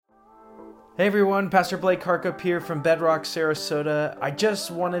Hey everyone, Pastor Blake Harkup here from Bedrock, Sarasota. I just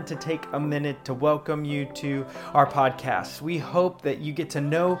wanted to take a minute to welcome you to our podcast. We hope that you get to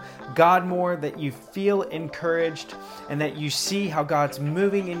know God more, that you feel encouraged, and that you see how God's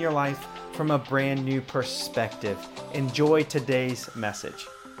moving in your life from a brand new perspective. Enjoy today's message.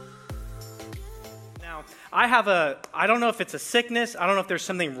 Now, I don't know if it's a sickness, I don't know if there's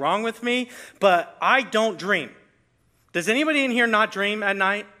something wrong with me, but I don't dream. Does anybody in here not dream at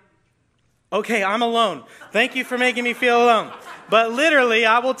night? Okay, I'm alone. Thank you for making me feel alone. But literally,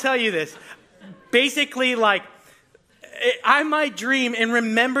 I will tell you this. Basically, I might dream and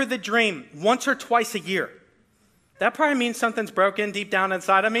remember the dream once or twice a year. That probably means something's broken deep down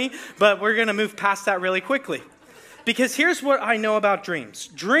inside of me, but we're going to move past that really quickly. Because here's what I know about dreams.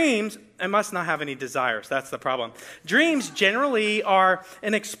 Dreams, I must not have any desires. That's the problem. Dreams generally are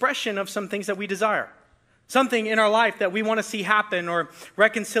an expression of some things that we desire. Something in our life that we want to see happen, or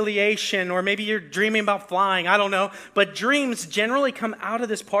reconciliation, or maybe you're dreaming about flying, I don't know. But dreams generally come out of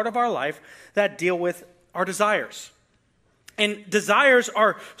this part of our life that deal with our desires. And desires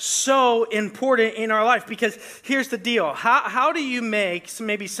are so important in our life because here's the deal. How do you make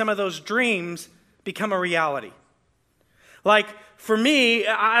maybe some of those dreams become a reality? Like, for me,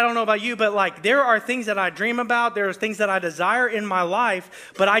 I don't know about you, but there are things that I dream about, there are things that I desire in my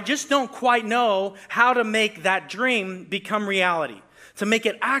life, but I just don't quite know how to make that dream become reality, to make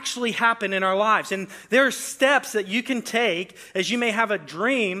it actually happen in our lives. And there are steps that you can take as you may have a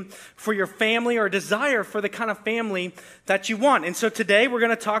dream for your family or a desire for the kind of family that you want. And so today we're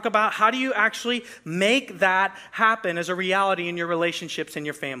going to talk about how do you actually make that happen as a reality in your relationships and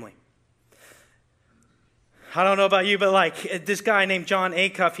your family. I don't know about you, but this guy named Jon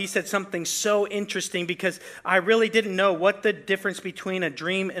Acuff, he said something so interesting because I really didn't know what the difference between a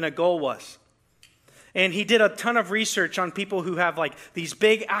dream and a goal was. And he did a ton of research on people who have these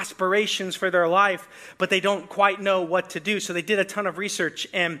big aspirations for their life, but they don't quite know what to do. So they did a ton of research,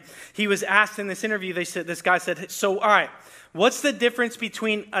 and he was asked in this interview, this guy said, so all right, what's the difference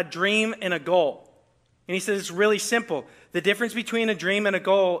between a dream and a goal? And he said, it's really simple. The difference between a dream and a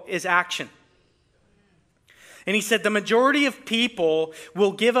goal is action. And he said the majority of people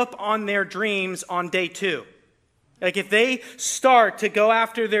will give up on their dreams on day 2. If they start to go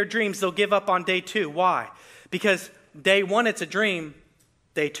after their dreams, they'll give up on day 2. Why? Because day 1, it's a dream.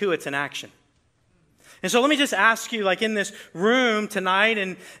 Day 2, it's an action. And so let me just ask you, in this room tonight,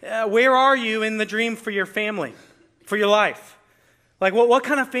 and where are you in the dream for your family, for your life? What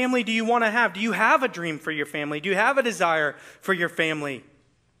kind of family do you want to have? Do you have a dream for your family? Do you have a desire for your family?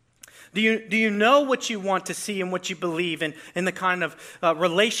 Do you know what you want to see and what you believe in the kind of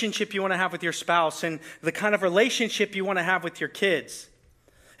relationship you want to have with your spouse and the kind of relationship you want to have with your kids?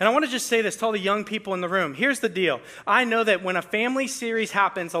 And I want to just say this to all the young people in the room. Here's the deal. I know that when a family series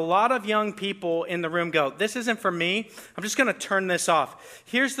happens, a lot of young people in the room go, this isn't for me. I'm just going to turn this off.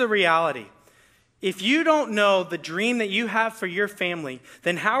 Here's the reality. If you don't know the dream that you have for your family,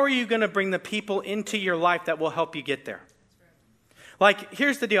 then how are you going to bring the people into your life that will help you get there?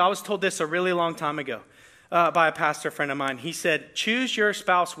 Here's the deal. I was told this a really long time ago by a pastor friend of mine. He said, choose your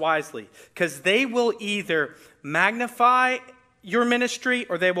spouse wisely because they will either magnify your ministry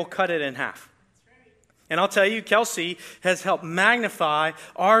or they will cut it in half. And I'll tell you, Kelsey has helped magnify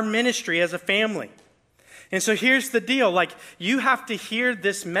our ministry as a family. And so here's the deal. You have to hear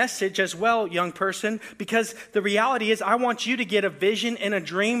this message as well, young person, because the reality is I want you to get a vision and a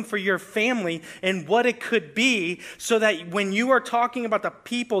dream for your family and what it could be so that when you are talking about the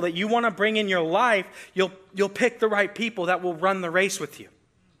people that you want to bring in your life, you'll pick the right people that will run the race with you.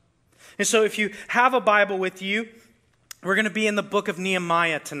 And so if you have a Bible with you, we're going to be in the book of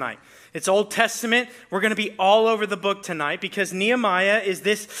Nehemiah tonight. It's Old Testament. We're going to be all over the book tonight because Nehemiah is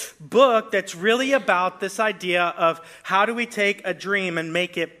this book that's really about this idea of how do we take a dream and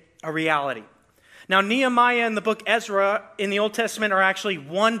make it a reality. Now, Nehemiah and the book Ezra in the Old Testament are actually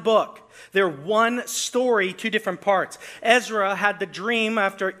one book. They're one story, 2 different parts. Ezra had the dream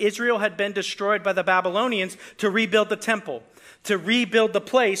after Israel had been destroyed by the Babylonians to rebuild the temple, to rebuild the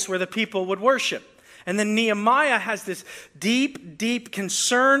place where the people would worship. And then Nehemiah has this deep, deep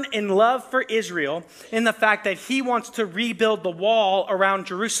concern and love for Israel in the fact that he wants to rebuild the wall around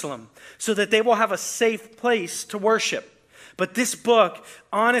Jerusalem so that they will have a safe place to worship. But this book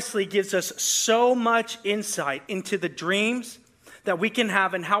honestly gives us so much insight into the dreams that we can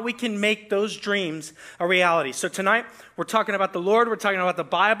have and how we can make those dreams a reality. So tonight, we're talking about the Lord, we're talking about the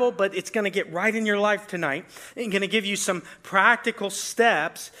Bible, but it's going to get right in your life tonight and going to give you some practical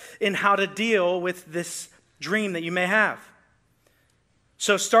steps in how to deal with this dream that you may have.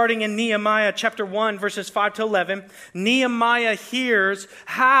 So starting in Nehemiah chapter 1, verses 5 to 11, Nehemiah hears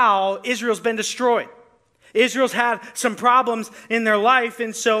how Israel's been destroyed. Israel's had some problems in their life,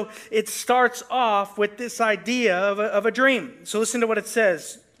 and so it starts off with this idea of a dream. So listen to what it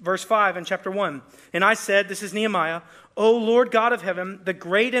says, verse 5 in chapter 1. And I said, this is Nehemiah, O Lord God of heaven, the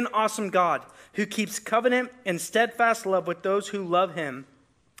great and awesome God, who keeps covenant and steadfast love with those who love him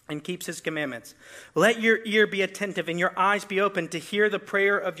and keeps his commandments. Let your ear be attentive and your eyes be open to hear the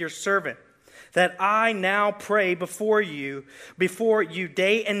prayer of your servant, that I now pray before you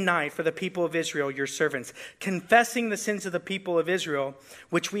day and night for the people of Israel, your servants, confessing the sins of the people of Israel,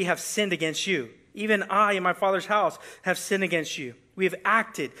 which we have sinned against you. Even I and my father's house have sinned against you. We have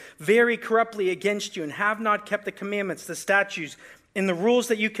acted very corruptly against you and have not kept the commandments, the statutes, and the rules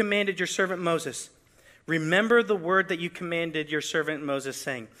that you commanded your servant Moses. Remember the word that you commanded your servant Moses,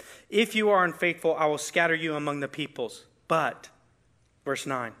 saying, if you are unfaithful, I will scatter you among the peoples. But, verse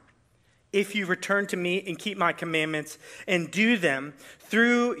 9, if you return to me and keep my commandments and do them,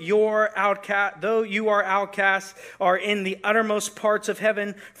 though you are outcasts, are in the uttermost parts of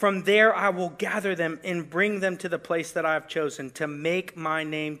heaven, from there I will gather them and bring them to the place that I have chosen to make my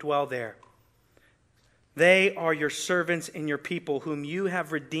name dwell there. They are your servants and your people, whom you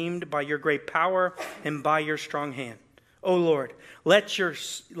have redeemed by your great power and by your strong hand. O Lord, let your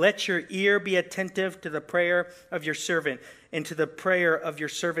ear be attentive to the prayer of your servant and to the prayer of your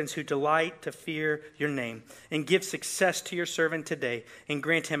servants who delight to fear your name. And give success to your servant today and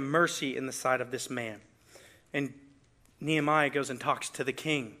grant him mercy in the sight of this man. And Nehemiah goes and talks to the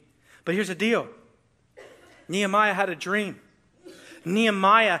king. But here's the deal. Nehemiah had a dream.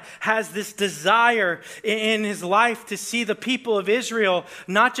 Nehemiah has this desire in his life to see the people of Israel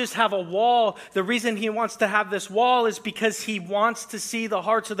not just have a wall. The reason he wants to have this wall is because he wants to see the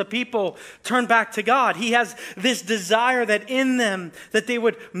hearts of the people turn back to God. He has this desire that in them, that they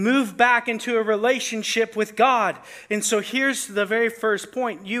would move back into a relationship with God. And so here's the very first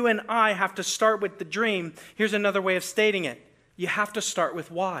point. You and I have to start with the dream. Here's another way of stating it. You have to start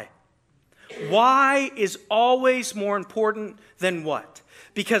with why. Why is always more important than what?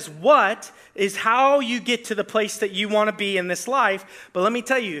 Because what is how you get to the place that you want to be in this life. But let me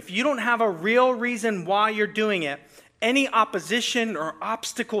tell you, if you don't have a real reason why you're doing it, any opposition or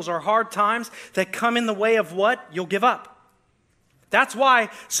obstacles or hard times that come in the way of what, you'll give up. That's why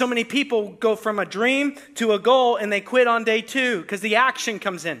so many people go from a dream to a goal and they quit on day 2, because the action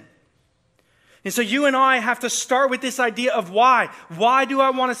comes in. And so you and I have to start with this idea of why. Why do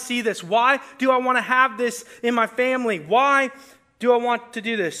I want to see this? Why do I want to have this in my family? Why do I want to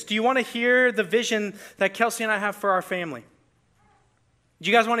do this? Do you want to hear the vision that Kelsey and I have for our family?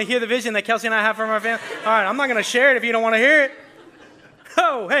 Do you guys want to hear the vision that Kelsey and I have for our family? All right, I'm not going to share it if you don't want to hear it.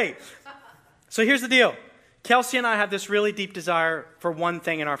 Oh, hey. So here's the deal. Kelsey and I have this really deep desire for one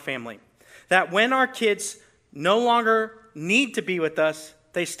thing in our family. That when our kids no longer need to be with us,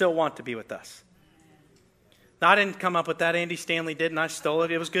 they still want to be with us. I didn't come up with that. Andy Stanley did, and I stole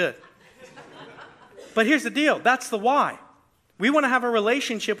it. It was good. But here's the deal. That's the why. We want to have a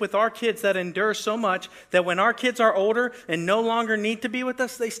relationship with our kids that endures so much that when our kids are older and no longer need to be with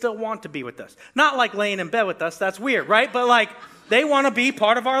us, they still want to be with us. Not like laying in bed with us. That's weird, right? But like they want to be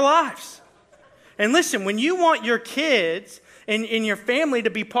part of our lives. And listen, when you want your kids and your family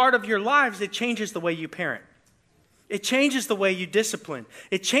to be part of your lives, it changes the way you parent. It changes the way you discipline.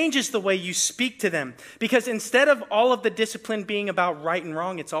 It changes the way you speak to them. Because instead of all of the discipline being about right and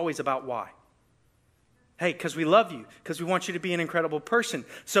wrong, it's always about why. Hey, because we love you. Because we want you to be an incredible person.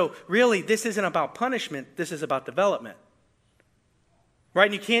 So really, this isn't about punishment. This is about development.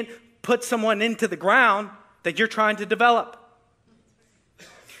 Right? And you can't put someone into the ground that you're trying to develop.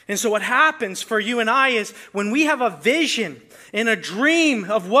 And so what happens for you and I is when we have a vision and a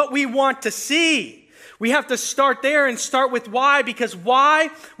dream of what we want to see, we have to start there and start with why, because why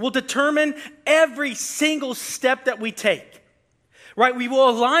will determine every single step that we take, right? We will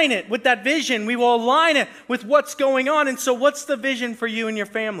align it with that vision. We will align it with what's going on. And so what's the vision for you and your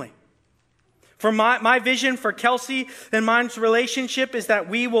family? For my vision for Kelsey and mine's relationship is that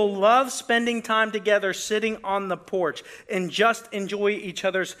we will love spending time together sitting on the porch and just enjoy each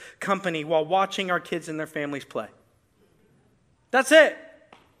other's company while watching our kids and their families play. That's it.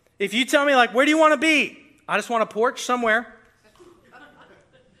 If you tell me, like, where do you want to be? I just want a porch somewhere.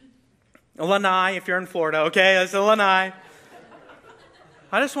 Lanai, if you're in Florida, okay? That's a Lanai.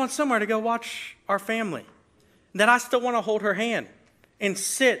 I just want somewhere to go watch our family. Then I still want to hold her hand and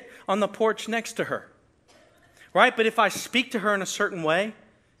sit on the porch next to her. Right? But if I speak to her in a certain way,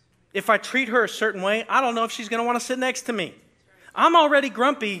 if I treat her a certain way, I don't know if she's going to want to sit next to me. I'm already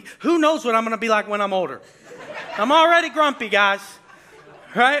grumpy. Who knows what I'm going to be like when I'm older? I'm already grumpy, guys.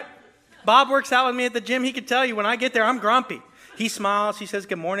 right? Bob works out with me at the gym. He can tell you when I get there, I'm grumpy. He smiles, he says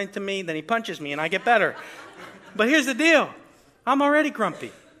good morning to me, then he punches me and I get better. But here's the deal. I'm already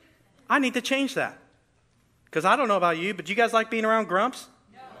grumpy. I need to change that. Because I don't know about you, but you guys like being around grumps?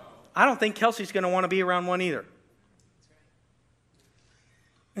 No. I don't think Kelsey's going to want to be around one either.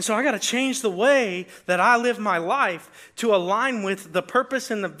 And so I got to change the way that I live my life to align with the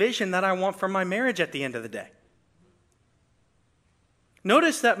purpose and the vision that I want for my marriage at the end of the day.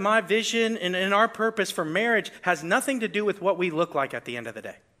 Notice that my vision and our purpose for marriage has nothing to do with what we look like at the end of the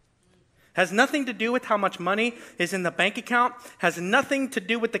day. Has nothing to do with how much money is in the bank account. Has nothing to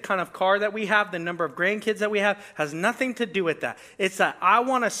do with the kind of car that we have, the number of grandkids that we have. Has nothing to do with that. It's that I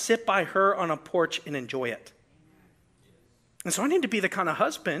want to sit by her on a porch and enjoy it. And so I need to be the kind of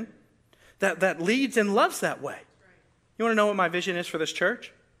husband that leads and loves that way. You want to know what my vision is for this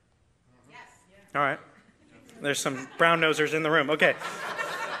church? Yes. All right. There's some brown nosers in the room. Okay.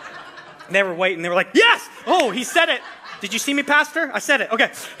 They were waiting. They were like, yes! Oh, he said it. Did you see me, Pastor? I said it.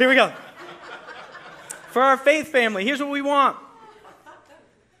 Okay, here we go. For our faith family, here's what we want.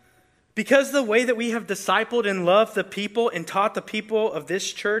 Because the way that we have discipled and loved the people and taught the people of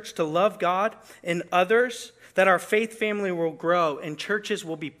this church to love God and others, that our faith family will grow and churches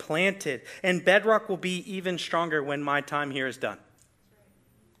will be planted and Bedrock will be even stronger when my time here is done.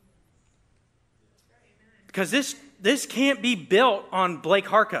 Because this can't be built on Blake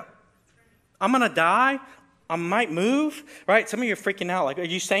Harkup. I'm going to die. I might move. Right? Some of you are freaking out. Like, are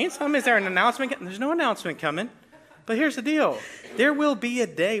you saying something? Is there an announcement? There's no announcement coming. But here's the deal. There will be a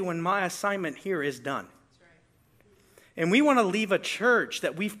day when my assignment here is done. And we want to leave a church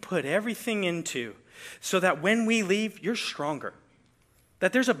that we've put everything into so that when we leave, you're stronger.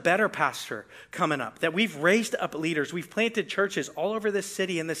 That there's a better pastor coming up. That we've raised up leaders. We've planted churches all over this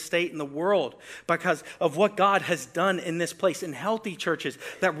city and this state and the world because of what God has done in this place. And healthy churches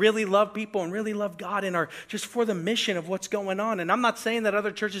that really love people and really love God and are just for the mission of what's going on. And I'm not saying that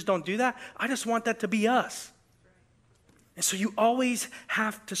other churches don't do that. I just want that to be us. And so you always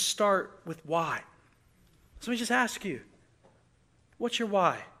have to start with why. So let me just ask you, what's your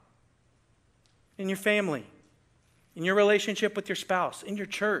why? In your family? In your relationship with your spouse, in your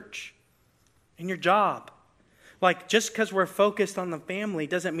church, in your job. Like, just because we're focused on the family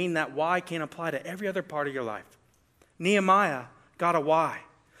doesn't mean that why can't apply to every other part of your life. Nehemiah got a why.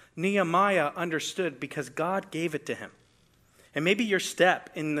 Nehemiah understood because God gave it to him. And maybe your step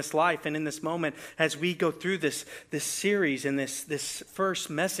in this life and in this moment as we go through this series and this first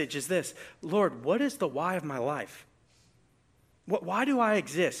message is this. Lord, what is the why of my life? Why do I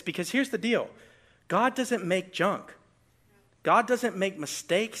exist? Because here's the deal. God doesn't make junk. God doesn't make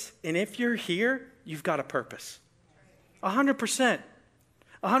mistakes, and if you're here, you've got a purpose. 100%.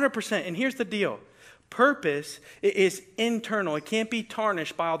 100%. And here's the deal. Purpose is internal. It can't be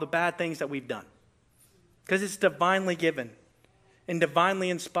tarnished by all the bad things that we've done because it's divinely given and divinely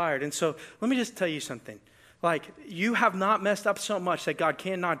inspired. And so let me just tell you something. Like, you have not messed up so much that God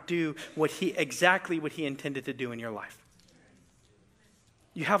cannot do exactly what he intended to do in your life.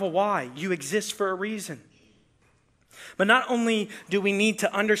 You have a why. You exist for a reason. But not only do we need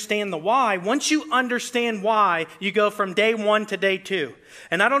to understand the why, once you understand why, you go from day 1 to day 2.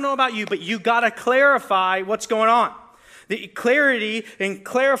 And I don't know about you, but you got to clarify what's going on. The clarity and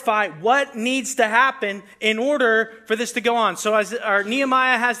clarify what needs to happen in order for this to go on. So as our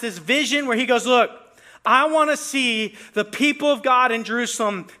Nehemiah has this vision where he goes, look, I want to see the people of God in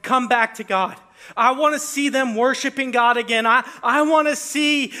Jerusalem come back to God. I want to see them worshiping God again. I want to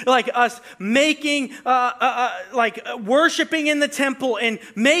see like us making, worshiping in the temple and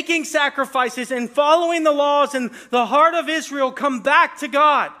making sacrifices and following the laws and the heart of Israel come back to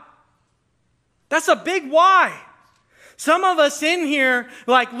God. That's a big why. Some of us in here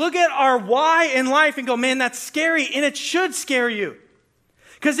like look at our why in life and go, man, that's scary. And it should scare you.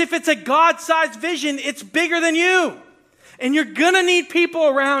 Because if it's a God-sized vision, it's bigger than you. And you're going to need people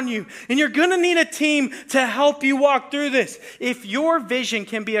around you. And you're going to need a team to help you walk through this. If your vision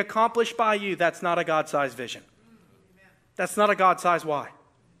can be accomplished by you, that's not a God-sized vision. That's not a God-sized why.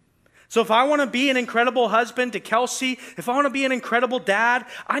 So if I want to be an incredible husband to Kelsey, if I want to be an incredible dad,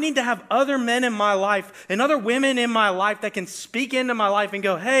 I need to have other men in my life and other women in my life that can speak into my life and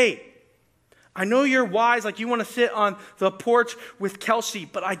go, hey, I know you're wise, like you want to sit on the porch with Kelsey,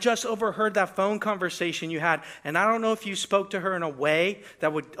 but I just overheard that phone conversation you had, and I don't know if you spoke to her in a way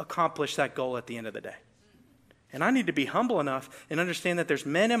that would accomplish that goal at the end of the day. And I need to be humble enough and understand that there's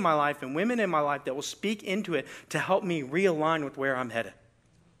men in my life and women in my life that will speak into it to help me realign with where I'm headed.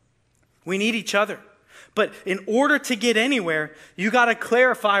 We need each other. But in order to get anywhere, you got to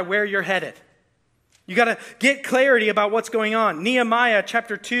clarify where you're headed. You got to get clarity about what's going on. Nehemiah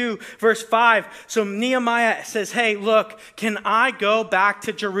chapter 2, verse 5. So Nehemiah says, hey, look, can I go back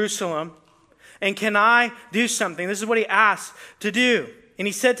to Jerusalem and can I do something? This is what he asked to do. And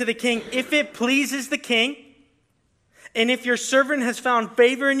he said to the king, if it pleases the king, and if your servant has found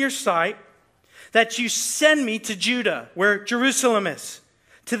favor in your sight, that you send me to Judah, where Jerusalem is,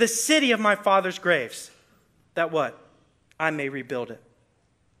 to the city of my father's graves, that what? I may rebuild it.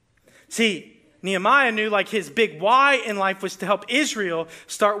 See, Nehemiah knew like his big why in life was to help Israel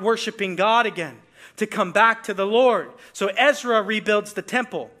start worshiping God again, to come back to the Lord. So Ezra rebuilds the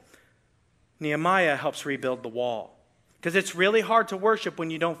temple. Nehemiah helps rebuild the wall. Because it's really hard to worship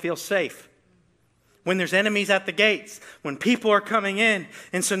when you don't feel safe. When there's enemies at the gates, when people are coming in.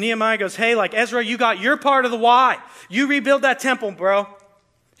 And so Nehemiah goes, hey, like Ezra, you got your part of the why. You rebuild that temple, bro.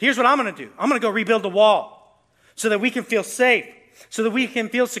 Here's what I'm going to do. I'm going to go rebuild the wall so that we can feel safe, so that we can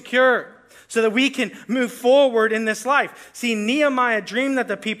feel secure, so that we can move forward in this life. See, Nehemiah dreamed that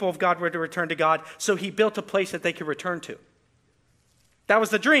the people of God were to return to God, so he built a place that they could return to. That was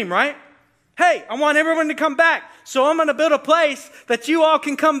the dream, right? Hey, I want everyone to come back, so I'm going to build a place that you all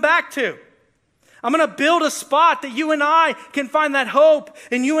can come back to. I'm going to build a spot that you and I can find that hope,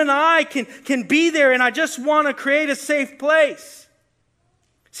 and you and I can be there, and I just want to create a safe place.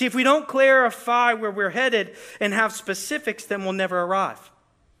 See, if we don't clarify where we're headed and have specifics, then we'll never arrive.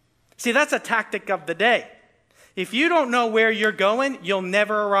 See, that's a tactic of the day. If you don't know where you're going, you'll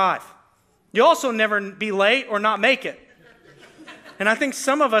never arrive. You'll also never be late or not make it. And I think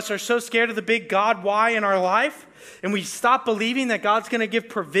some of us are so scared of the big God why in our life, and we stop believing that God's going to give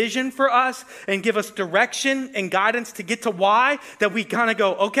provision for us and give us direction and guidance to get to why, that we kind of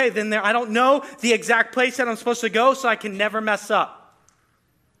go, okay, then I don't know the exact place that I'm supposed to go, so I can never mess up.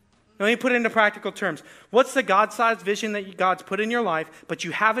 Let me put it into practical terms. What's the God-sized vision that God's put in your life, but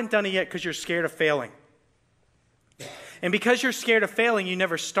you haven't done it yet because you're scared of failing? And because you're scared of failing, you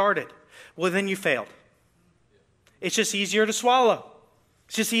never started. Well, then you failed. It's just easier to swallow.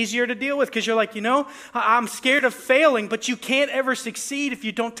 It's just easier to deal with because you're like, I'm scared of failing, but you can't ever succeed if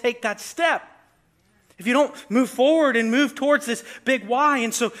you don't take that step. If you don't move forward and move towards this big why.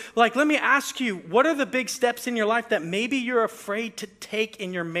 And so, let me ask you, what are the big steps in your life that maybe you're afraid to take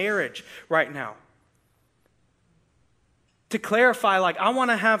in your marriage right now? To clarify, I want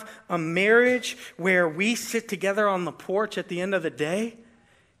to have a marriage where we sit together on the porch at the end of the day,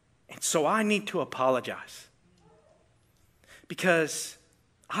 and so I need to apologize. Because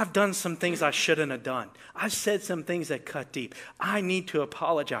I've done some things I shouldn't have done. I've said some things that cut deep. I need to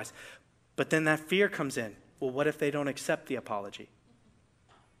apologize. But then that fear comes in. Well, what if they don't accept the apology?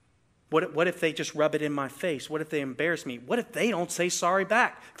 What if they just rub it in my face? What if they embarrass me? What if they don't say sorry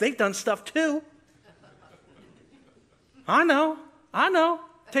back? They've done stuff too. I know.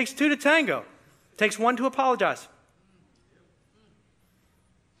 It takes two to tango. It takes one to apologize.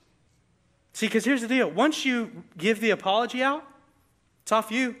 See, because here's the deal. Once you give the apology out, it's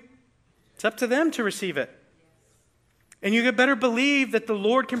off you. It's up to them to receive it. And you better believe that the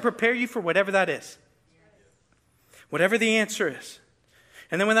Lord can prepare you for whatever that is. Whatever the answer is.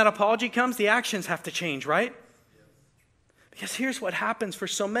 And then when that apology comes, the actions have to change, right? Because here's what happens for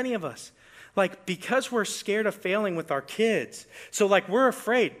so many of us. Because we're scared of failing with our kids. So we're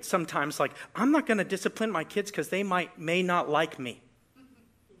afraid sometimes, I'm not going to discipline my kids because they may not like me.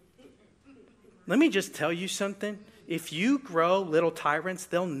 Let me just tell you something. If you grow little tyrants,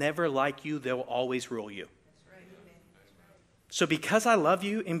 they'll never like you. They'll always rule you. So because I love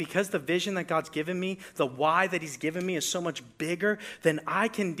you and because the vision that God's given me, the why that he's given me is so much bigger, then I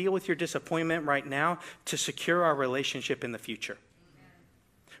can deal with your disappointment right now to secure our relationship in the future.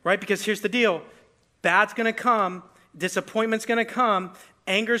 Right? Because here's the deal. Bad's going to come. Disappointment's going to come.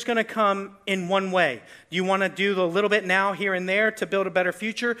 Anger's going to come in one way. Do you want to do a little bit now, here and there to build a better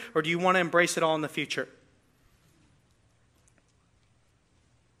future? Or do you want to embrace it all in the future?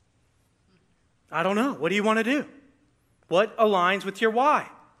 I don't know. What do you want to do? What aligns with your why?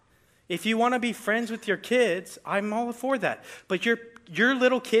 If you want to be friends with your kids, I'm all for that. But your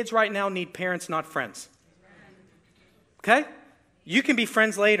little kids right now need parents, not friends. Okay? You can be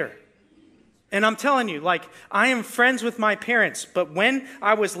friends later. And I'm telling you, I am friends with my parents. But when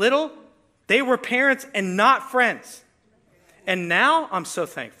I was little, they were parents and not friends. And now I'm so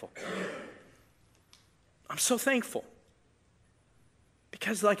thankful. I'm so thankful.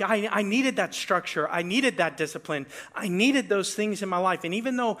 Because I needed that structure. I needed that discipline. I needed those things in my life. And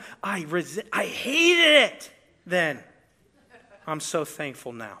even though I hated it then, I'm so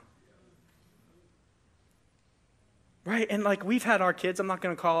thankful now. Right? And we've had our kids. I'm not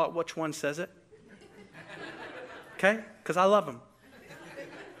going to call out which one says it. Okay? Because I love them.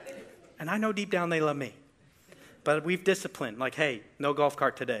 And I know deep down they love me. But we've disciplined, like, hey, no golf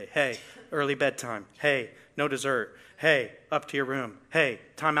cart today. Hey, early bedtime. Hey, no dessert. Hey, up to your room. Hey,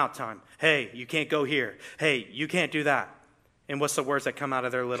 timeout time. Hey, you can't go here. Hey, you can't do that. And what's the words that come out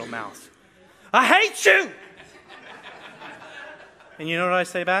of their little mouths? I hate you! And you know what I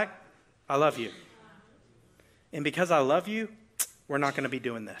say back? I love you. And because I love you, we're not going to be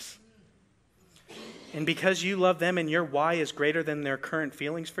doing this. And because you love them and your why is greater than their current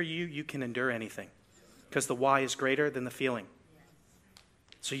feelings for you, you can endure anything. Because the why is greater than the feeling.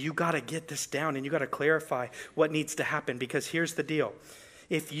 So you got to get this down and you got to clarify what needs to happen. Because here's the deal.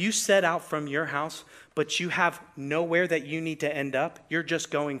 If you set out from your house, but you have nowhere that you need to end up, you're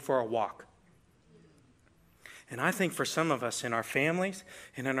just going for a walk. And I think for some of us in our families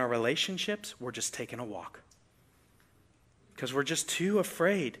and in our relationships, we're just taking a walk. Because we're just too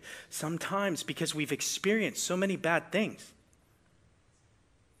afraid sometimes because we've experienced so many bad things.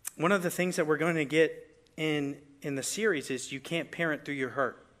 One of the things that we're going to get in the series is you can't parent through your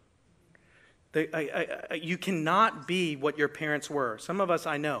hurt. You cannot be what your parents were. Some of us,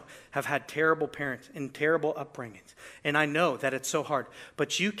 I know, have had terrible parents and terrible upbringings. And I know that it's so hard.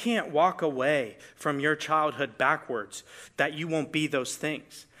 But you can't walk away from your childhood backwards that you won't be those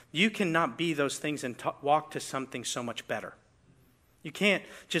things. You cannot be those things and walk to something so much better. You can't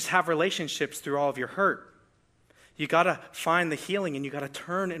just have relationships through all of your hurt. You got to find the healing and you got to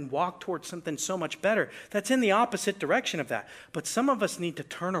turn and walk towards something so much better. That's in the opposite direction of that. But some of us need to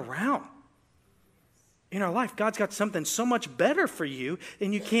turn around. In our life, God's got something so much better for you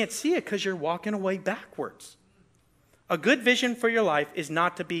and you can't see it because you're walking away backwards. A good vision for your life is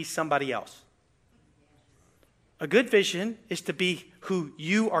not to be somebody else. A good vision is to be who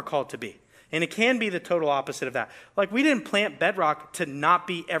you are called to be. And it can be the total opposite of that. Like we didn't plant Bedrock to not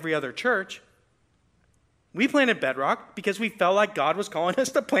be every other church. We planted Bedrock because we felt like God was calling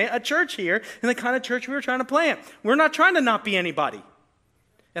us to plant a church here and the kind of church we were trying to plant. We're not trying to not be anybody.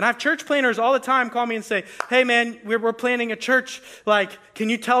 And I have church planners all the time call me and say, hey man, we're planning a church. Like, can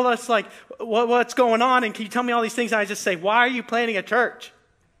you tell us like what's going on? And can you tell me all these things? And I just say, why are you planning a church?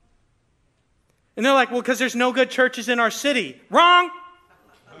 And they're like, well, because there's no good churches in our city. Wrong.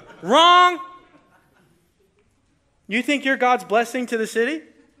 Wrong. You think you're God's blessing to the city?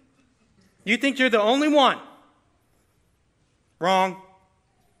 You think you're the only one? Wrong.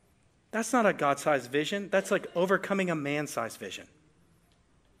 That's not a God-sized vision. That's like overcoming a man-sized vision.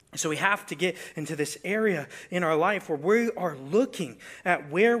 So we have to get into this area in our life where we are looking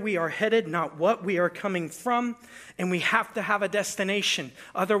at where we are headed, not what we are coming from. And we have to have a destination.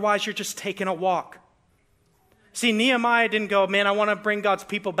 Otherwise, you're just taking a walk. See, Nehemiah didn't go, man, I want to bring God's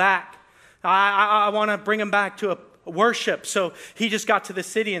people back. I want to bring them back to a worship. So he just got to the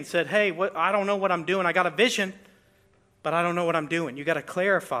city and said, hey, I don't know what I'm doing. I got a vision, but I don't know what I'm doing. You got to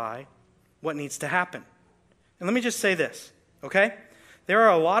clarify what needs to happen. And let me just say this, okay? There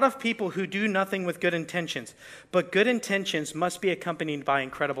are a lot of people who do nothing with good intentions, but good intentions must be accompanied by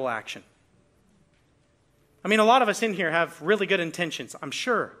incredible action. I mean, a lot of us in here have really good intentions, I'm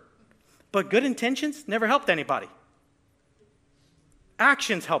sure. But good intentions never helped anybody.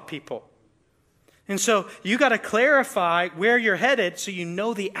 Actions help people. And so you got to clarify where you're headed so you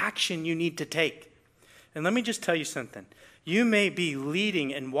know the action you need to take. And let me just tell you something. You may be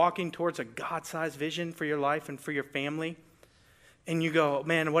leading and walking towards a God-sized vision for your life and for your family. And you go,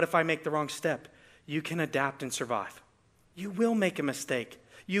 man, what if I make the wrong step? You can adapt and survive. You will make a mistake.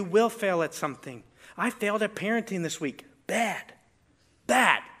 You will fail at something. I failed at parenting this week. Bad.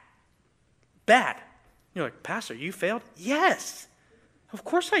 You're like, Pastor, you failed? Yes. Of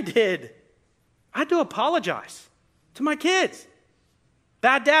course I did. I had to apologize to my kids.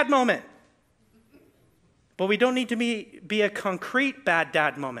 Bad dad moment. But we don't need to be a concrete bad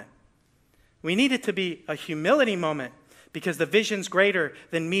dad moment. We need it to be a humility moment because the vision's greater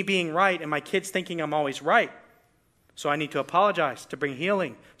than me being right and my kids thinking I'm always right. So I need to apologize to bring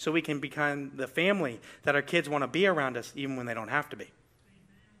healing so we can become the family that our kids want to be around us even when they don't have to be.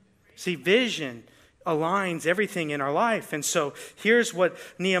 See, vision aligns everything in our life. And so here's what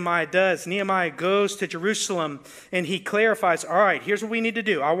Nehemiah does. Nehemiah goes to Jerusalem and he clarifies, all right, here's what we need to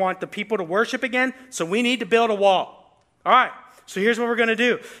do. I want the people to worship again, so we need to build a wall. All right, so here's what we're going to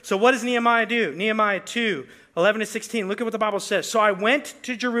do. So what does Nehemiah do? Nehemiah 2:11-16. Look at what the Bible says. So I went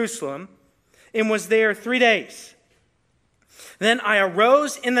to Jerusalem and was there 3 days. Then I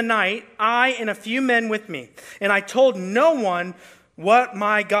arose in the night, I and a few men with me, and I told no one what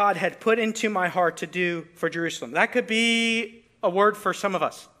my God had put into my heart to do for Jerusalem. That could be a word for some of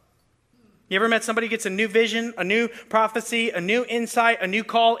us. You ever met somebody who gets a new vision, a new prophecy, a new insight, a new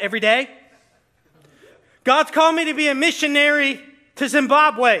call every day? God's called me to be a missionary to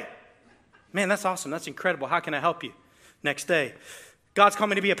Zimbabwe. Man, that's awesome. That's incredible. How can I help you? Next day, God's called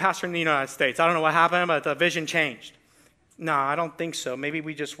me to be a pastor in the United States. I don't know what happened, but the vision changed. No, I don't think so. Maybe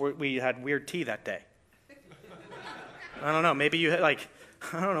we had weird tea that day. I don't know. Maybe you had I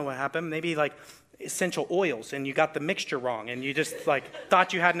don't know what happened. Maybe essential oils and you got the mixture wrong and you just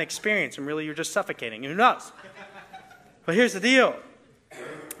thought you had an experience and really you're just suffocating. Who knows? But here's the deal.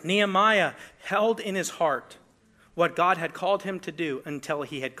 Nehemiah held in his heart what God had called him to do until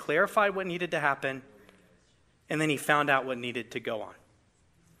he had clarified what needed to happen, and then he found out what needed to go on.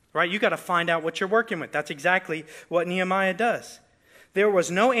 Right? You got to find out what you're working with. That's exactly what Nehemiah does. There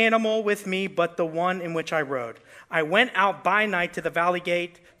was no animal with me but the one in which I rode. I went out by night to the valley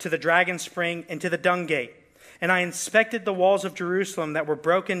gate, to the dragon spring, and to the dung gate. And I inspected the walls of Jerusalem that were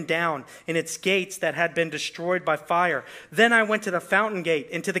broken down, and its gates that had been destroyed by fire. Then I went to the fountain gate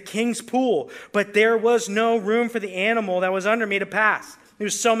and to the king's pool, but there was no room for the animal that was under me to pass. It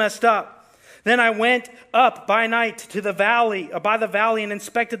was so messed up. Then I went up by night to the valley, by the valley, and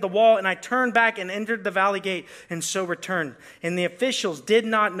inspected the wall, and I turned back and entered the valley gate, and so returned. And the officials did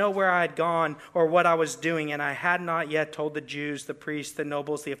not know where I had gone or what I was doing, and I had not yet told the Jews, the priests, the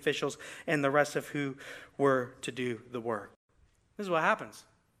nobles, the officials, and the rest of who were to do the work. This is what happens.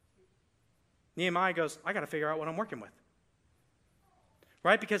 Nehemiah goes, I got to figure out what I'm working with.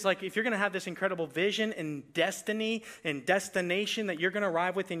 Right? Because if you're going to have this incredible vision and destiny and destination that you're going to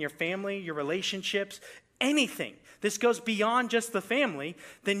arrive with in your family, your relationships, anything, this goes beyond just the family,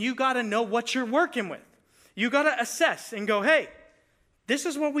 then you got to know what you're working with. You got to assess and go, hey, this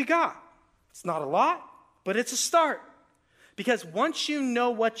is what we got. It's not a lot, but it's a start. Because once you know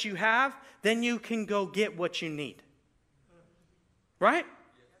what you have, then you can go get what you need. Right?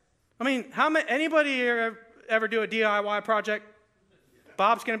 I mean, anybody here ever do a DIY project?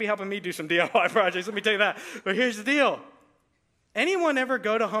 Bob's going to be helping me do some DIY projects, let me tell you that. But here's the deal. Anyone ever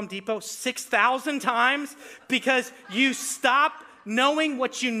go to Home Depot 6,000 times because you stop knowing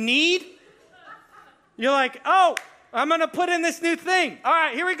what you need? You're like, oh, I'm going to put in this new thing. All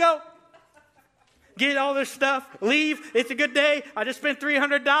right, here we go. Get all this stuff, leave. It's a good day. I just spent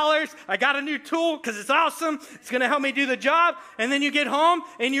 $300. I got a new tool because it's awesome. It's going to help me do the job. And then you get home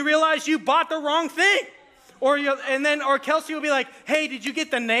and you realize you bought the wrong thing. Or Kelsey will be like, hey, did you get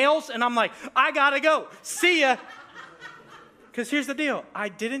the nails? And I'm like, I got to go. See ya. Because here's the deal. I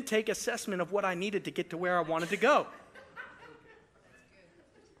didn't take assessment of what I needed to get to where I wanted to go.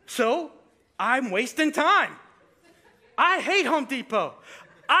 So I'm wasting time. I hate Home Depot.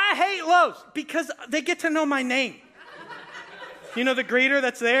 I hate Lowe's because they get to know my name. You know the greeter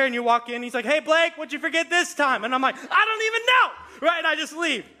that's there and you walk in, he's like, hey, Blake, what'd you forget this time? And I'm like, I don't even know. Right? And I just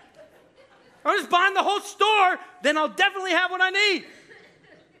leave. I'm just buying the whole store, then I'll definitely have what I need.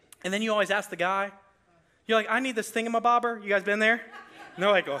 And then you always ask the guy, you're like, I need this thingamabobber. You guys been there? And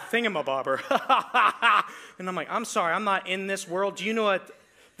they're like, oh, thingamabobber. And I'm like, I'm sorry, I'm not in this world. Do you know what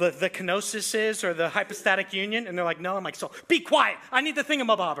the kenosis is or the hypostatic union? And they're like, no. I'm like, so be quiet. I need the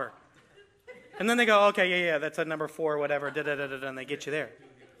thingamabobber. And then they go, okay, yeah, that's a number 4 or whatever, and they get you there.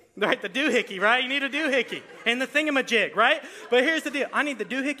 Right, the doohickey, right? You need a doohickey. And the thingamajig, right? But here's the deal. I need the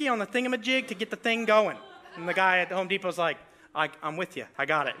doohickey on the thingamajig to get the thing going. And the guy at Home Depot's like, I'm with you. I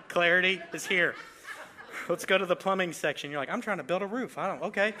got it. Clarity is here. Let's go to the plumbing section. You're like, I'm trying to build a roof.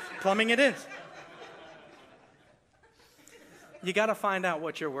 Okay, plumbing it is. You got to find out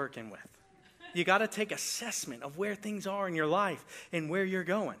what you're working with. You got to take assessment of where things are in your life and where you're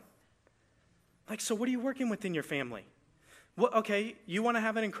going. So what are you working with in your family? Okay, you want to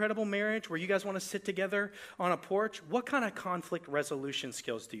have an incredible marriage where you guys want to sit together on a porch? What kind of conflict resolution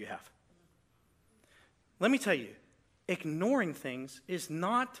skills do you have? Let me tell you, ignoring things is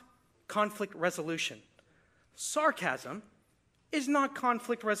not conflict resolution. Sarcasm is not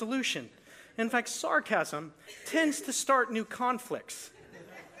conflict resolution. In fact, sarcasm tends to start new conflicts.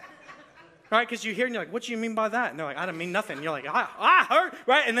 Right? Because you hear and you're like, what do you mean by that? And they're like, I don't mean nothing. And you're like, I heard.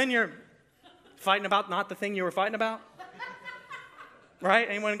 Right? And then you're fighting about not the thing you were fighting about. Right?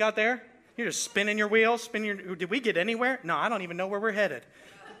 Anyone got there? You're just spinning your wheels. Did we get anywhere? No, I don't even know where we're headed.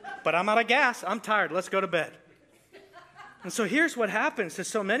 But I'm out of gas. I'm tired. Let's go to bed. And so here's what happens to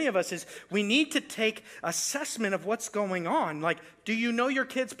so many of us is we need to take assessment of what's going on. Do you know your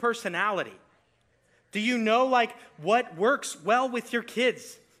kid's personality? Do you know, what works well with your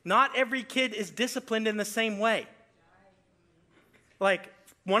kids? Not every kid is disciplined in the same way.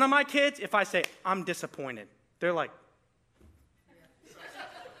 One of my kids, if I say, I'm disappointed, they're like,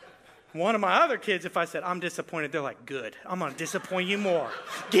 one of my other kids, if I said, I'm disappointed, they're like, good. I'm going to disappoint you more.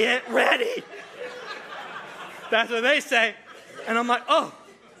 Get ready. That's what they say. And I'm like, oh,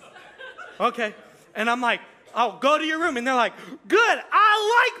 okay. And I'm like, oh, go to your room. And they're like, good. I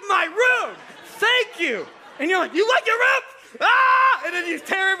I like my room. Thank you. And you're like, you like your room? Ah! And then you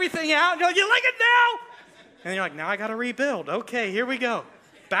tear everything out. And you're like, you like it now? And you're like, now I got to rebuild. Okay, here we go.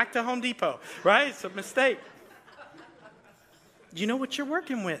 Back to Home Depot, right? It's a mistake. You know what you're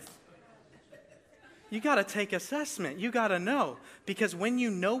working with. You got to take assessment. You got to know. Because when you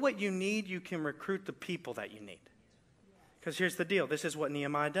know what you need, you can recruit the people that you need. Because here's the deal. This is what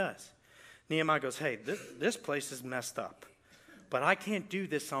Nehemiah does. Nehemiah goes, hey, this place is messed up. But I can't do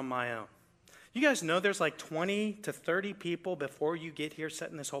this on my own. You guys know there's like 20 to 30 people before you get here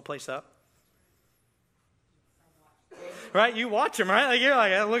setting this whole place up? Right? You watch them, right? Like, you're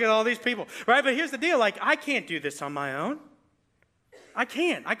like, look at all these people. Right? But here's the deal. Like, I can't do this on my own. I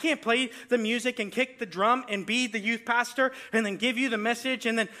can't play the music and kick the drum and be the youth pastor and then give you the message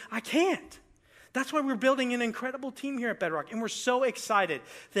and then I can't. That's why we're building an incredible team here at Bedrock. And we're so excited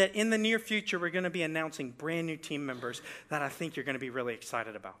that in the near future, we're going to be announcing brand new team members that I think you're going to be really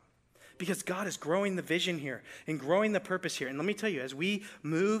excited about. Because God is growing the vision here and growing the purpose here. And let me tell you, as we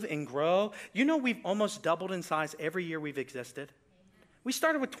move and grow, you know we've almost doubled in size every year we've existed. We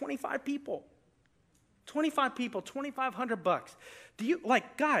started with 25 people. 25 people, $2,500.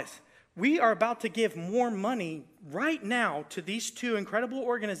 Guys, we are about to give more money right now to these two incredible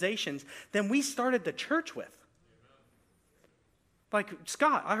organizations than we started the church with. Like,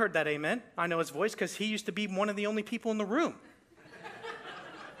 Scott, I heard that amen. I know his voice because he used to be one of the only people in the room.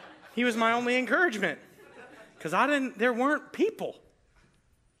 He was my only encouragement because there weren't people.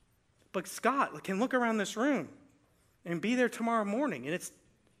 But Scott can look around this room and be there tomorrow morning. And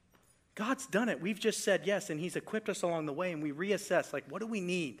God's done it. We've just said yes, and he's equipped us along the way, and we reassess, like, what do we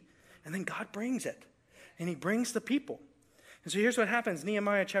need? And then God brings it, and he brings the people. And so here's what happens,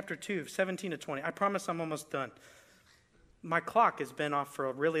 Nehemiah chapter 2, 17 to 20. I promise I'm almost done. My clock has been off for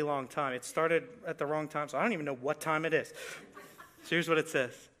a really long time. It started at the wrong time, so I don't even know what time it is. So here's what it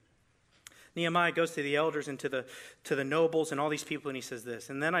says. Nehemiah goes to the elders and to the nobles and all these people, and he says this.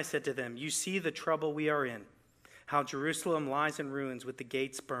 And then I said to them, you see the trouble we are in, how Jerusalem lies in ruins with the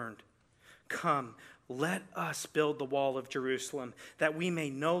gates burned. Come, let us build the wall of Jerusalem, that we may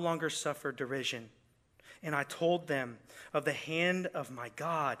no longer suffer derision. And I told them of the hand of my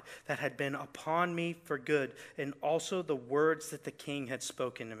God that had been upon me for good, and also the words that the king had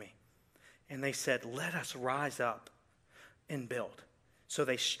spoken to me. And they said, let us rise up and build. So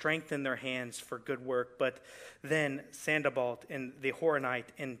they strengthened their hands for good work. But then Sanballat and the Horonite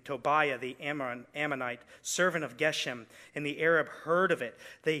and Tobiah the Ammonite, servant of Geshem, and the Arab heard of it.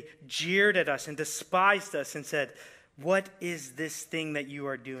 They jeered at us and despised us and said, what is this thing that you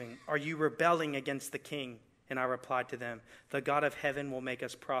are doing? Are you rebelling against the king? And I replied to them, the God of heaven will make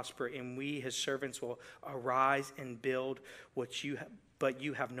us prosper, and we, his servants, will arise and build but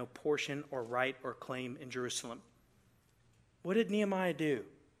you have no portion or right or claim in Jerusalem. What did Nehemiah do?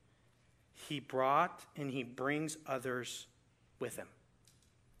 He brought and he brings others with him.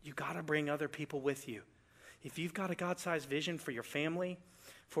 You got to bring other people with you. If you've got a God-sized vision for your family,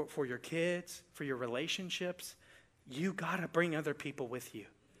 for your kids, for your relationships, you got to bring other people with you.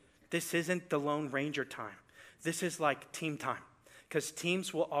 This isn't the Lone Ranger time. This is like team time. Because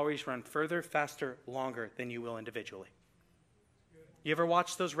teams will always run further, faster, longer than you will individually. You ever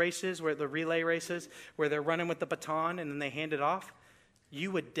watch those races, where the relay races, where they're running with the baton and then they hand it off?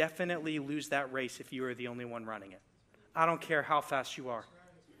 You would definitely lose that race if you were the only one running it. I don't care how fast you are.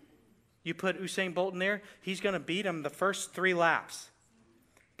 You put Usain Bolt in there, he's going to beat him the first 3 laps.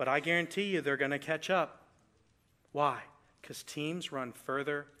 But I guarantee you they're going to catch up. Why? Because teams run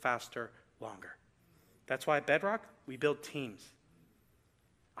further, faster, longer. That's why at Bedrock, we build teams.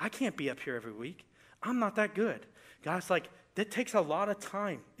 I can't be up here every week. I'm not that good. Guys, that takes a lot of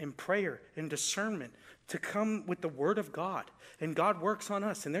time and prayer and discernment to come with the word of God. And God works on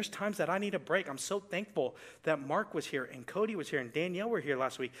us. And there's times that I need a break. I'm so thankful that Mark was here and Cody was here and Danielle were here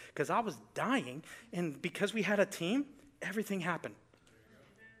last week because I was dying. And because we had a team, everything happened.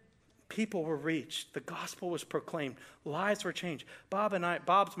 People were reached. The gospel was proclaimed. Lives were changed.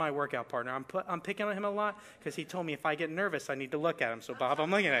 Bob's my workout partner. I'm picking on him a lot because he told me if I get nervous, I need to look at him. So Bob,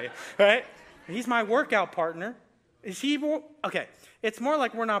 I'm looking at you, right? He's my workout partner. Is he more? Okay, it's more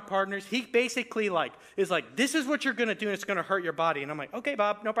like we're not partners. He basically is like, this is what you're going to do and it's going to hurt your body. And I'm like, okay,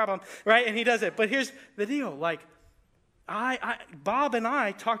 Bob, no problem, right? And he does it. But here's the deal. Bob and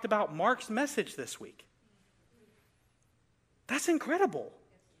I talked about Mark's message this week. That's incredible.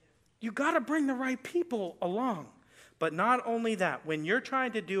 You got to bring the right people along. But not only that, when you're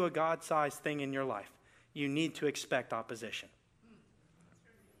trying to do a God-sized thing in your life, you need to expect opposition.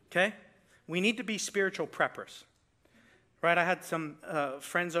 Okay? We need to be spiritual preppers. Right, I had some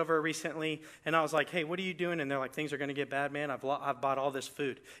friends over recently, and I was like, hey, what are you doing? And they're like, things are going to get bad, man. I've bought all this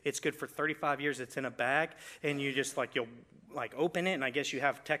food. It's good for 35 years. It's in a bag, and you just, like, you'll, like, open it, and I guess you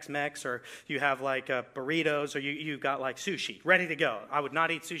have Tex-Mex, or you have, like, burritos, or you got, like, sushi ready to go. I would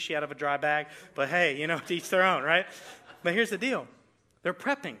not eat sushi out of a dry bag, but hey, to each their own, right? But here's the deal. They're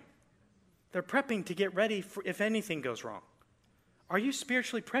prepping. They're prepping to get ready for if anything goes wrong. Are you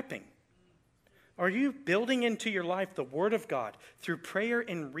spiritually prepping? Are you building into your life the Word of God through prayer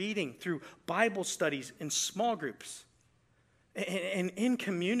and reading, through Bible studies in small groups, and in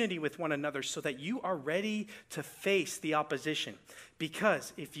community with one another so that you are ready to face the opposition?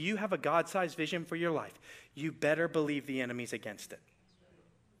 Because if you have a God-sized vision for your life, you better believe the enemy's against it.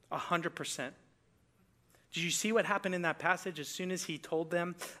 100%. Did you see what happened in that passage? As soon as he told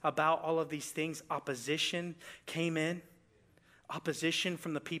them about all of these things, opposition came in. Opposition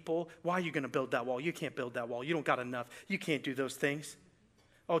from the people. Why are you going to build that wall? You can't build that wall. You don't got enough. You can't do those things.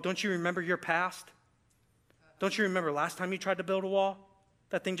 Oh, don't you remember your past? Don't you remember last time you tried to build a wall?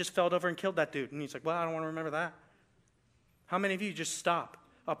 That thing just fell over and killed that dude. And he's like, well, I don't want to remember that. How many of you just stop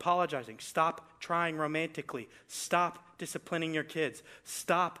apologizing? Stop trying romantically. Stop disciplining your kids.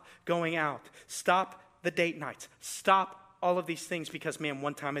 Stop going out. Stop the date nights. Stop all of these things because, man,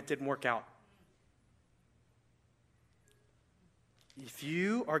 one time it didn't work out. If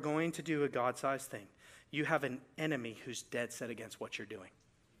you are going to do a God-sized thing, you have an enemy who's dead set against what you're doing.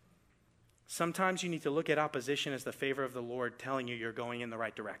 Sometimes you need to look at opposition as the favor of the Lord telling you you're going in the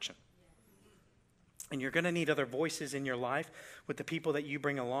right direction. And you're going to need other voices in your life with the people that you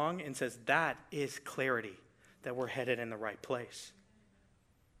bring along and says, that is clarity that we're headed in the right place.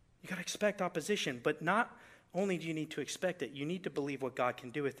 You got to expect opposition, but not only do you need to expect it, you need to believe what God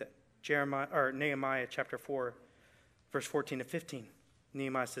can do with it. Nehemiah chapter 4, verse 14 to 15,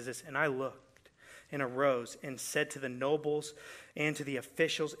 Nehemiah says this, and I looked and arose and said to the nobles and to the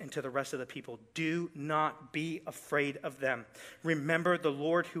officials and to the rest of the people, do not be afraid of them. Remember the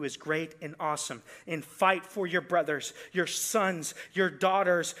Lord who is great and awesome, and fight for your brothers, your sons, your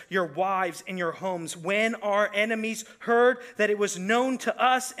daughters, your wives, and your homes. When our enemies heard that it was known to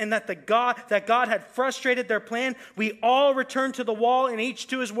us and that God had frustrated their plan, we all returned to the wall and each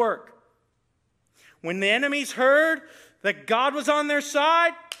to his work. When the enemies heard that God was on their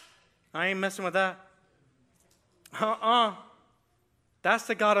side, I ain't messing with that. That's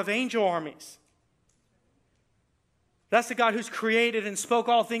the God of angel armies. That's the God who's created and spoke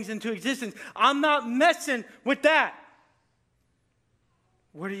all things into existence. I'm not messing with that.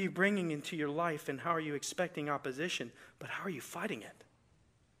 What are you bringing into your life, and how are you expecting opposition? But how are you fighting it?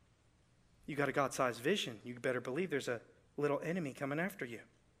 You got a God-sized vision. You better believe there's a little enemy coming after you.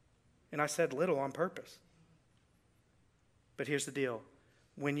 And I said little on purpose. But here's the deal.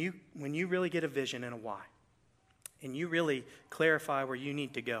 When you really get a vision and a why, and you really clarify where you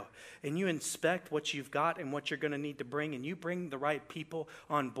need to go, and you inspect what you've got and what you're going to need to bring, and you bring the right people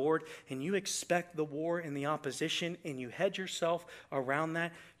on board, and you expect the war and the opposition, and you hedge yourself around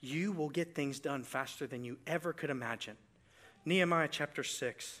that, you will get things done faster than you ever could imagine. Nehemiah chapter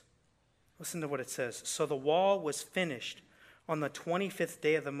 6. Listen to what it says. So the wall was finished on the 25th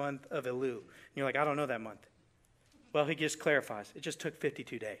day of the month of Elul. And you're like, I don't know that month. Well, he just clarifies. It just took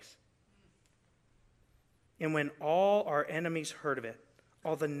 52 days. And when all our enemies heard of it,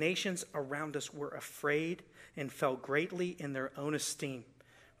 all the nations around us were afraid and fell greatly in their own esteem,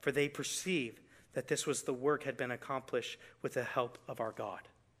 for they perceived that this was the work had been accomplished with the help of our God.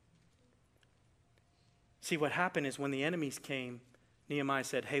 See, what happened is when the enemies came, Nehemiah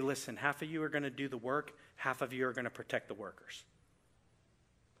said, hey, listen, half of you are going to do the work, half of you are going to protect the workers.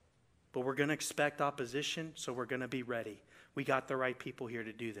 But we're going to expect opposition, so we're going to be ready. We got the right people here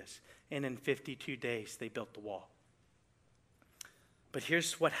to do this. And in 52 days, they built the wall. But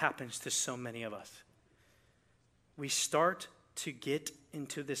here's what happens to so many of us. We start to get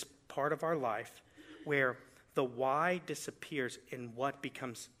into this part of our life where the why disappears and what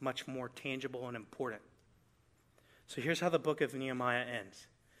becomes much more tangible and important. So here's how the book of Nehemiah ends.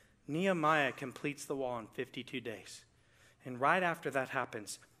 Nehemiah completes the wall in 52 days. And right after that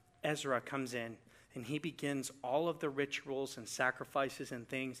happens, Ezra comes in and he begins all of the rituals and sacrifices and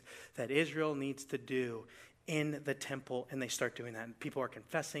things that Israel needs to do in the temple, and they start doing that. And people are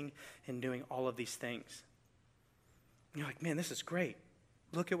confessing and doing all of these things. And you're like, man, this is great.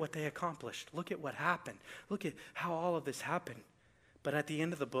 Look at what they accomplished. Look at what happened. Look at how all of this happened. But at the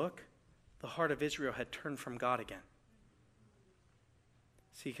end of the book, the heart of Israel had turned from God again.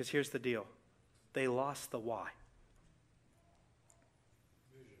 See, because here's the deal. They lost the why.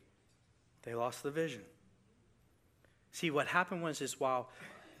 They lost the vision. See, what happened was while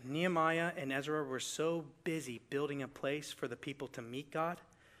Nehemiah and Ezra were so busy building a place for the people to meet God,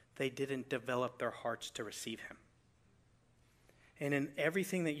 they didn't develop their hearts to receive him. And in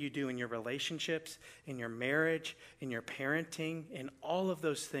everything that you do in your relationships, in your marriage, in your parenting, in all of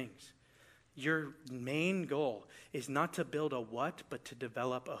those things, your main goal is not to build a what, but to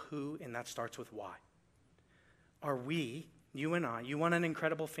develop a who, and that starts with why. Are we, you and I, you want an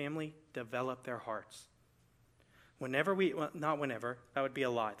incredible family? Develop their hearts. Not whenever, that would be a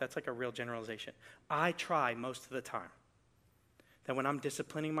lie. That's like a real generalization. I try most of the time that when I'm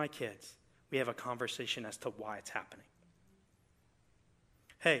disciplining my kids, we have a conversation as to why it's happening.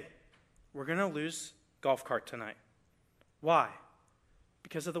 Hey, we're going to lose golf cart tonight. Why?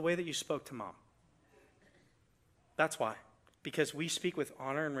 Because of the way that you spoke to mom. That's why. Because we speak with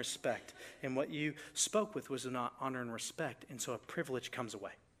honor and respect, and what you spoke with was not honor and respect, and so a privilege comes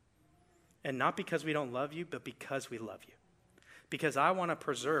away. And not because we don't love you, but because we love you. Because I want to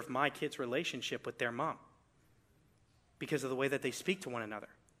preserve my kids' relationship with their mom because of the way that they speak to one another.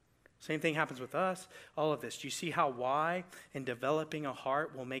 Same thing happens with us, all of this. Do you see how why and developing a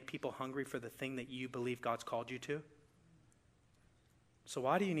heart will make people hungry for the thing that you believe God's called you to? So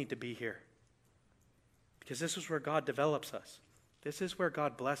why do you need to be here? Because this is where God develops us. This is where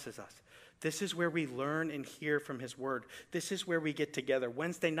God blesses us. This is where we learn and hear from his word. This is where we get together.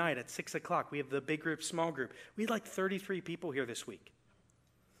 Wednesday night at 6 o'clock, we have the big group, small group. We had like 33 people here this week.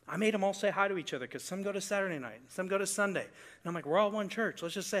 I made them all say hi to each other because some go to Saturday night, some go to Sunday. And I'm like, we're all one church.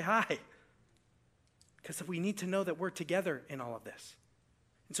 Let's just say hi. Because we need to know that we're together in all of this.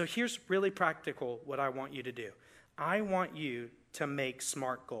 And so here's really practical what I want you to do. I want you to make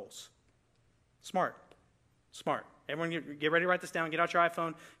SMART goals. SMART. Everyone get ready to write this down. Get out your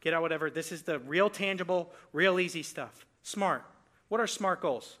iPhone. Get out whatever. This is the real tangible, real easy stuff. SMART. What are SMART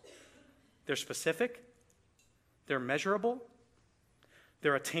goals? They're specific. They're measurable.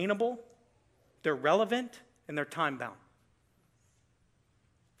 They're attainable. They're relevant. And they're time-bound.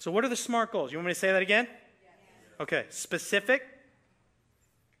 So what are the SMART goals? You want me to say that again? Yes. Okay. Specific.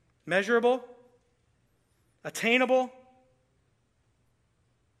 Measurable. Attainable.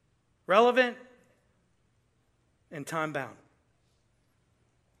 Relevant. And time-bound.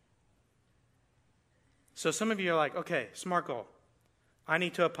 So some of you are like, okay, SMART goal. I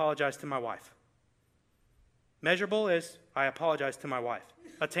need to apologize to my wife. Measurable is, I apologize to my wife.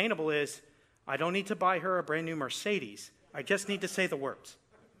 Attainable is, I don't need to buy her a brand new Mercedes. I just need to say the words.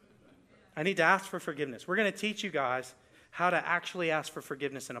 I need to ask for forgiveness. We're going to teach you guys how to actually ask for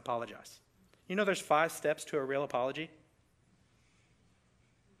forgiveness and apologize. You know there's 5 steps to a real apology?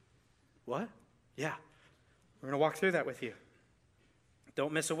 What? Yeah. We're going to walk through that with you.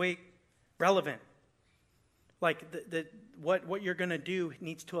 Don't miss a week. Relevant. Like what you're going to do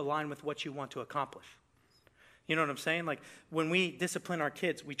needs to align with what you want to accomplish. You know what I'm saying? Like when we discipline our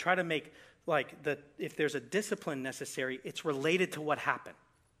kids, we try to make if there's a discipline necessary, it's related to what happened.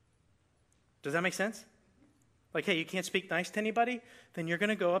 Does that make sense? Like, hey, you can't speak nice to anybody? Then you're going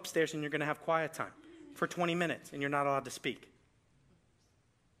to go upstairs and you're going to have quiet time for 20 minutes and you're not allowed to speak.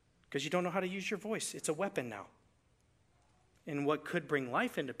 Because you don't know how to use your voice. It's a weapon now. And what could bring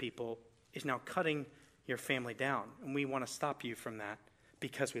life into people is now cutting your family down. And we want to stop you from that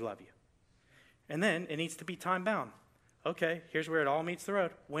because we love you. And then it needs to be time bound. Okay, here's where it all meets the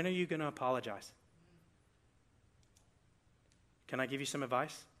road. When are you going to apologize? Can I give you some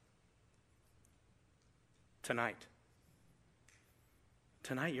advice? Tonight.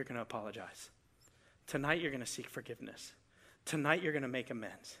 Tonight you're going to apologize. Tonight you're going to seek forgiveness. Tonight you're going to make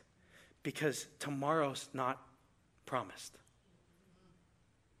amends. Because tomorrow's not promised.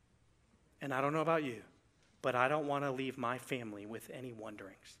 And I don't know about you, but I don't want to leave my family with any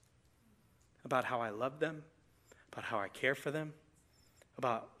wonderings about how I love them, about how I care for them,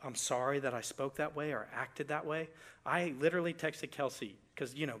 about I'm sorry that I spoke that way or acted that way. I literally texted Kelsey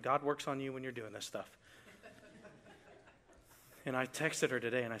because, God works on you when you're doing this stuff. And I texted her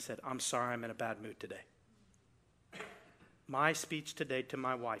today and I said, I'm sorry I'm in a bad mood today. My speech today to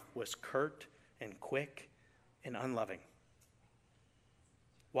my wife was curt and quick and unloving.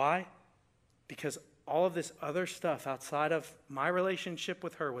 Why? Because all of this other stuff outside of my relationship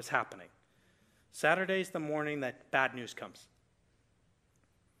with her was happening. Saturday's the morning that bad news comes.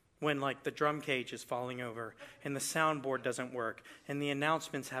 When the drum cage is falling over and the soundboard doesn't work and the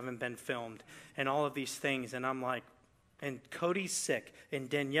announcements haven't been filmed and all of these things. And I'm like, and Cody's sick, and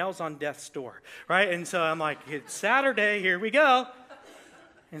Danielle's on death's door, right? And so I'm like, it's Saturday, here we go.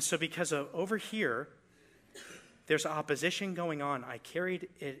 And so because of over here, there's opposition going on. I carried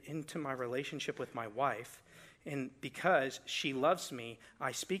it into my relationship with my wife, and because she loves me,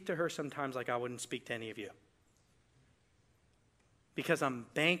 I speak to her sometimes like I wouldn't speak to any of you. because I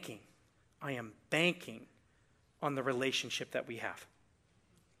am banking on the relationship that we have.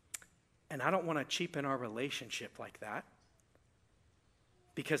 And I don't want to cheapen our relationship like that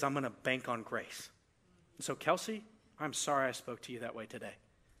because I'm going to bank on grace. And so, Kelsey, I'm sorry I spoke to you that way today.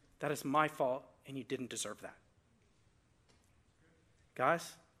 That is my fault, and you didn't deserve that.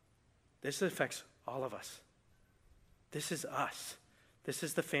 Guys, this affects all of us. This is us. This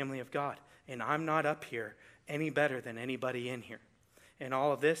is the family of God. And I'm not up here any better than anybody in here. And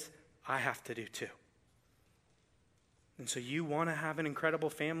all of this, I have to do too. And so you want to have an incredible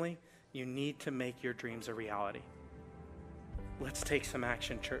family, you need to make your dreams a reality. Let's take some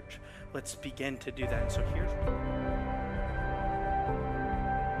action, church. Let's begin to do that. And so here's...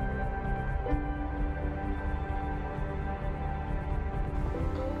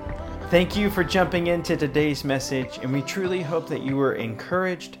 Thank you for jumping into today's message, and we truly hope that you were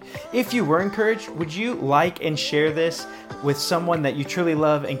encouraged. If you were encouraged, would you like and share this with someone that you truly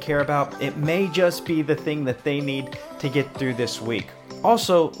love and care about? It may just be the thing that they need to get through this week.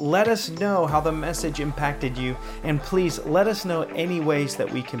 Also, let us know how the message impacted you, and please let us know any ways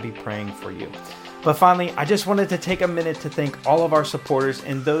that we can be praying for you. But finally, I just wanted to take a minute to thank all of our supporters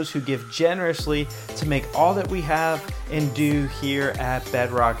and those who give generously to make all that we have and do here at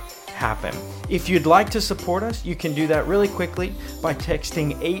Bedrock happen. If you'd like to support us, you can do that really quickly by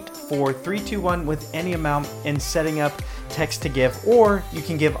texting 84321 with any amount and setting up text to give, or you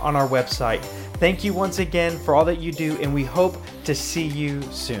can give on our website. Thank you once again for all that you do, and we hope to see you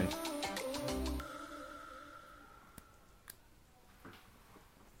soon.